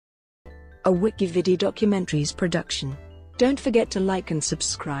a WikiVidi documentaries production. Don't forget to like and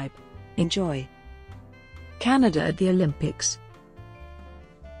subscribe. Enjoy. Canada at the Olympics.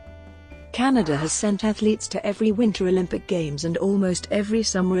 Canada has sent athletes to every Winter Olympic Games and almost every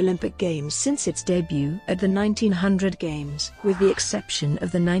Summer Olympic Games since its debut at the 1900 Games, with the exception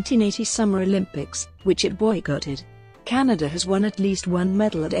of the 1980 Summer Olympics, which it boycotted. Canada has won at least one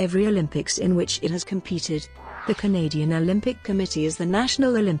medal at every Olympics in which it has competed. The Canadian Olympic Committee is the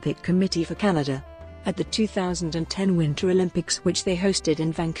National Olympic Committee for Canada. At the 2010 Winter Olympics, which they hosted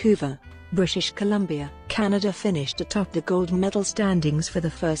in Vancouver, British Columbia, Canada finished atop the gold medal standings for the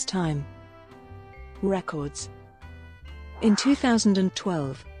first time. Records. In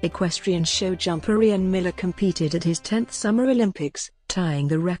 2012, equestrian show jumper Ian Miller competed at his 10th Summer Olympics, tying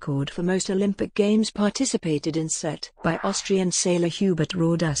the record for most Olympic Games participated in set by Austrian sailor Hubert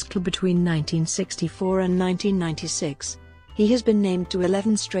Rohrdaskl between 1964 and 1996. He has been named to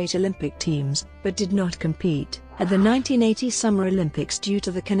 11 straight Olympic teams, but did not compete at the 1980 Summer Olympics due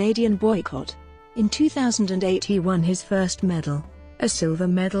to the Canadian boycott. In 2008 he won his first medal, a silver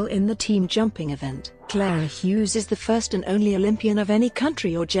medal in the team jumping event. Clara Hughes is the first and only Olympian of any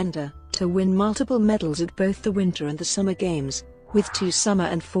country or gender to win multiple medals at both the Winter and the Summer Games, with 2 summer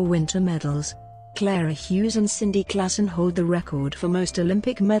and 4 winter medals. Clara Hughes and Cindy Klassen hold the record for most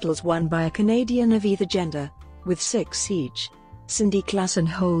Olympic medals won by a Canadian of either gender, with 6 each. Cindy Klassen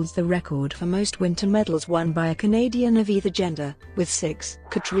holds the record for most winter medals won by a Canadian of either gender, with 6.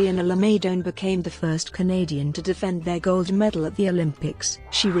 Katriona Lamadone became the first Canadian to defend their gold medal at the Olympics.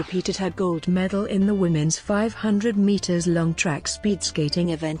 She repeated her gold medal in the women's 500 meters long track speed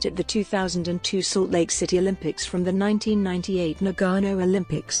skating event at the 2002 Salt Lake City Olympics. From the 1998 Nagano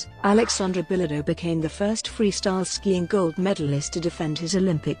Olympics, Alexandre Bilodeau became the first freestyle skiing gold medalist to defend his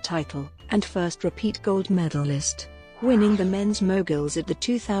Olympic title, and first repeat gold medalist, winning the men's moguls at the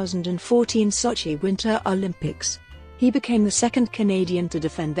 2014 Sochi Winter Olympics. He became the second Canadian to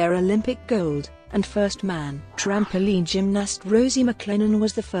defend their Olympic gold, and first man. Trampoline gymnast Rosie McLennan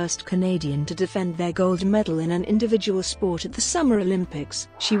was the first Canadian to defend their gold medal in an individual sport at the Summer Olympics.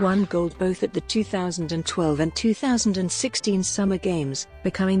 She won gold both at the 2012 and 2016 Summer Games,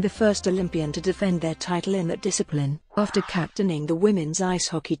 becoming the first Olympian to defend their title in that discipline, after captaining the women's ice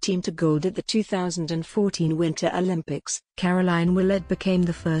hockey team to gold at the 2014 Winter Olympics. Caroline Ouellette became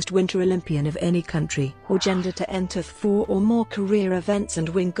the first Winter Olympian of any country or gender to enter 4 or more career events and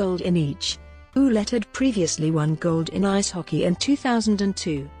win gold in each. Ouellette had previously won gold in ice hockey in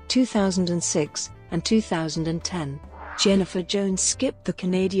 2002, 2006, and 2010. Jennifer Jones skipped the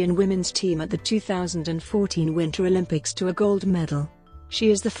Canadian women's team at the 2014 Winter Olympics to a gold medal. She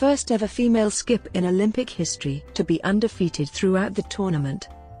is the first ever female skip in Olympic history to be undefeated throughout the tournament.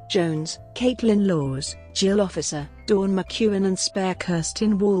 Jones, Caitlin Laws, Jill Officer, Dawn McEwen and spare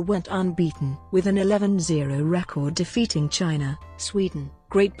Kirsten Wall went unbeaten, with an 11-0 record, defeating China, Sweden,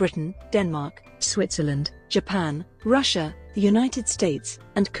 Great Britain, Denmark, Switzerland, Japan, Russia, the United States,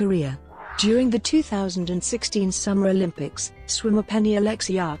 and Korea. During the 2016 Summer Olympics, swimmer Penny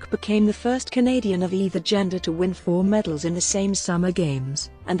Alexiak became the first Canadian of either gender to win 4 medals in the same Summer Games,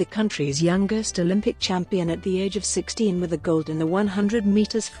 and the country's youngest Olympic champion at the age of 16, with a gold in the 100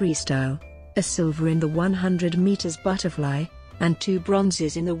 meters freestyle, a silver in the 100 meters butterfly, and 2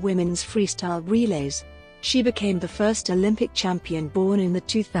 bronzes in the women's freestyle relays. She became the first Olympic champion born in the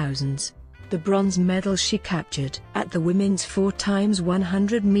 2000s. The bronze medal she captured at the women's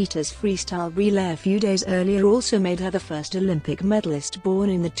 4x100 meters freestyle relay a few days earlier also made her the first Olympic medalist born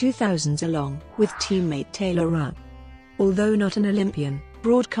in the 2000s, along with teammate Taylor Rupp. Although not an Olympian,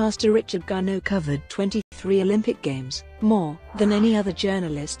 broadcaster Richard Garneau covered 23 Olympic Games, more than any other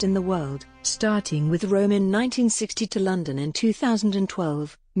journalist in the world, starting with Rome in 1960 to London in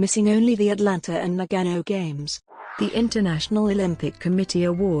 2012, missing only the Atlanta and Nagano Games. The International Olympic Committee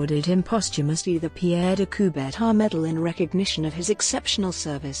awarded him posthumously the Pierre de Coubertin Medal in recognition of his exceptional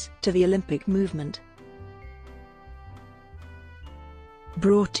service to the Olympic movement.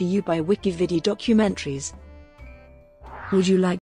 Brought to you by WikiVidi Documentaries. Would you like